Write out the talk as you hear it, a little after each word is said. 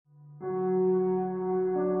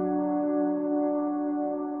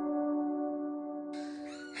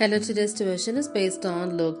Hello, today's devotion is based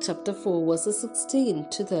on Luke chapter 4 verses 16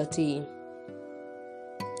 to 30.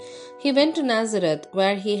 He went to Nazareth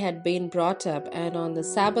where he had been brought up, and on the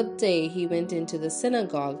Sabbath day he went into the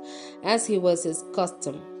synagogue as he was his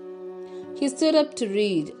custom. He stood up to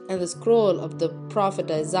read, and the scroll of the prophet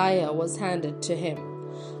Isaiah was handed to him.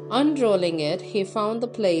 Unrolling it, he found the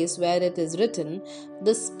place where it is written,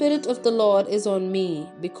 "The Spirit of the Lord is on me,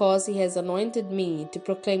 because he has anointed me to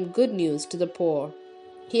proclaim good news to the poor.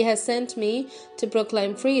 He has sent me to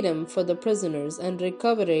proclaim freedom for the prisoners and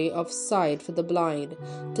recovery of sight for the blind,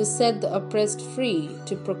 to set the oppressed free,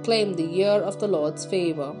 to proclaim the year of the Lord's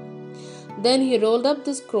favor." Then he rolled up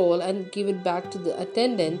the scroll and gave it back to the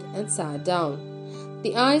attendant and sat down.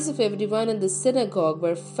 The eyes of everyone in the synagogue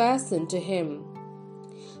were fastened to him.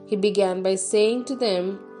 He began by saying to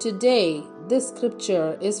them, "Today this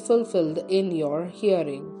scripture is fulfilled in your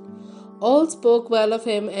hearing." All spoke well of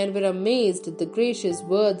him and were amazed at the gracious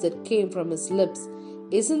words that came from his lips.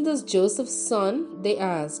 "Isn't this Joseph's son?" they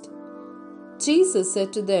asked. Jesus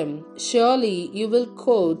said to them, "Surely you will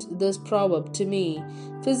quote this proverb to me,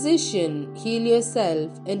 'Physician, heal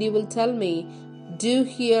yourself,' and you will tell me, 'Do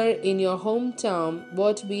here in your hometown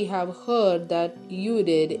what we have heard that you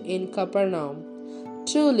did in Capernaum.'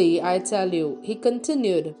 Truly, I tell you," he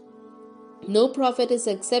continued, "no prophet is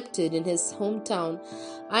accepted in his hometown.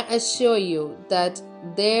 I assure you that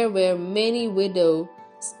there were many widows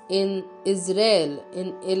in Israel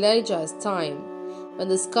in Elijah's time, when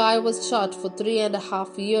the sky was shut for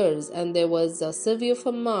 3.5 years, and there was a severe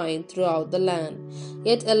famine throughout the land.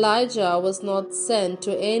 Yet Elijah was not sent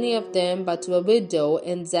to any of them, but to a widow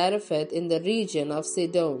in Zarephath in the region of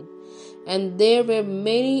Sidon. And there were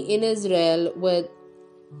many in Israel with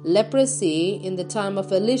leprosy in the time of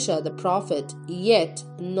Elisha the prophet, yet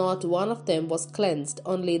not one of them was cleansed,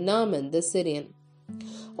 only Naaman the Syrian."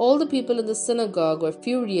 All the people in the synagogue were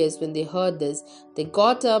furious when they heard this. They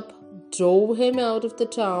got up, drove him out of the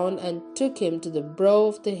town, and took him to the brow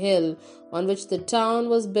of the hill on which the town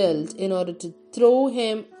was built, in order to throw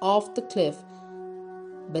him off the cliff.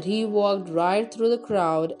 But he walked right through the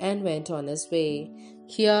crowd and went on his way.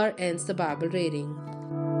 Here ends the Bible reading.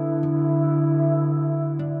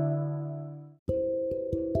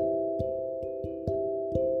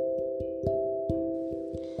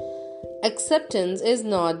 Acceptance is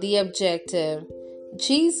not the objective.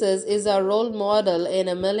 Jesus is our role model in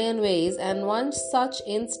a million ways, and one such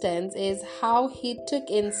instance is how he took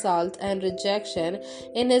insult and rejection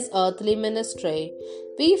in his earthly ministry.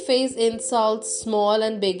 We face insults small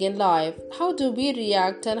and big in life. How do we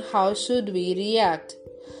react, and how should we react?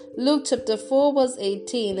 Luke chapter 4 verse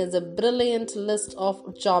 18 is a brilliant list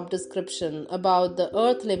of job description about the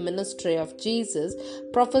earthly ministry of Jesus,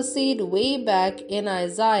 prophesied way back in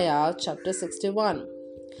Isaiah chapter 61.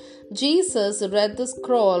 Jesus read the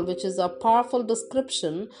scroll, which is a powerful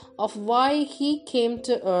description of why he came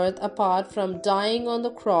to earth apart from dying on the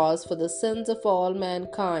cross for the sins of all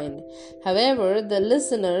mankind. However, the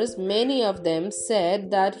listeners, many of them,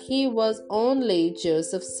 said that he was only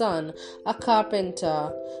Joseph's son, a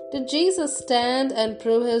carpenter. Did Jesus stand and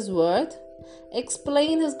prove his worth,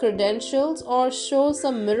 explain his credentials, or show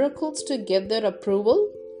some miracles to give their approval?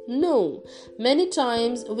 No. Many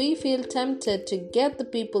times we feel tempted to get the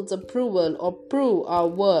people's approval or prove our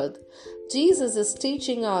worth. Jesus is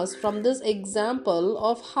teaching us from this example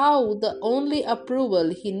of how the only approval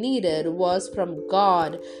he needed was from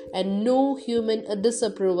God, and no human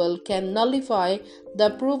disapproval can nullify the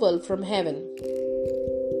approval from heaven.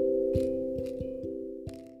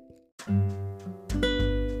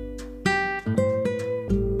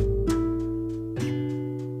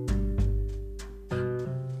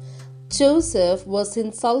 Joseph was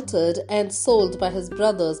insulted and sold by his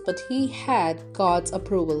brothers, but he had God's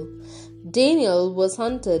approval. Daniel was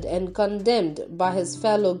hunted and condemned by his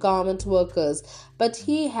fellow garment workers, but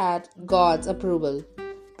he had God's approval.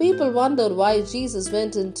 People wondered why Jesus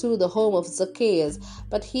went into the home of Zacchaeus,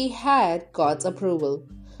 but he had God's approval.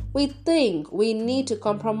 We think we need to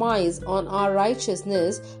compromise on our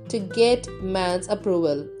righteousness to get man's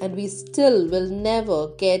approval, and we still will never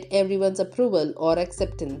get everyone's approval or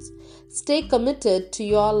acceptance. Stay committed to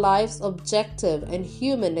your life's objective, and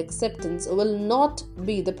human acceptance will not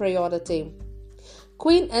be the priority.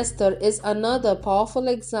 Queen Esther is another powerful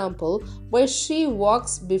example where she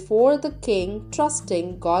walks before the king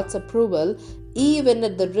trusting God's approval even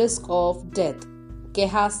at the risk of death.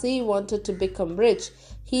 Gehazi wanted to become rich.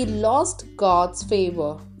 He lost God's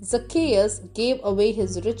favor. Zacchaeus gave away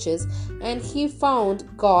his riches and he found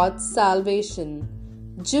God's salvation.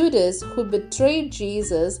 Judas, who betrayed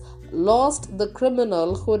Jesus, lost. The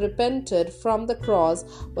criminal who repented from the cross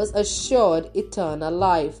was assured eternal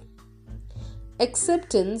life.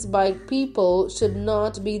 Acceptance by people should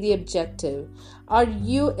not be the objective. Are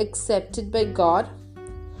you accepted by God?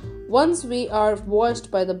 Once we are washed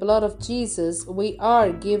by the blood of Jesus, we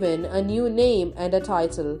are given a new name and a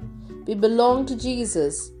title. We belong to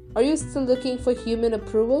Jesus. Are you still looking for human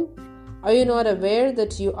approval? Are you not aware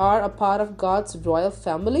that you are a part of God's royal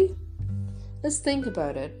family? Let's think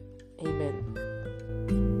about it. Amen.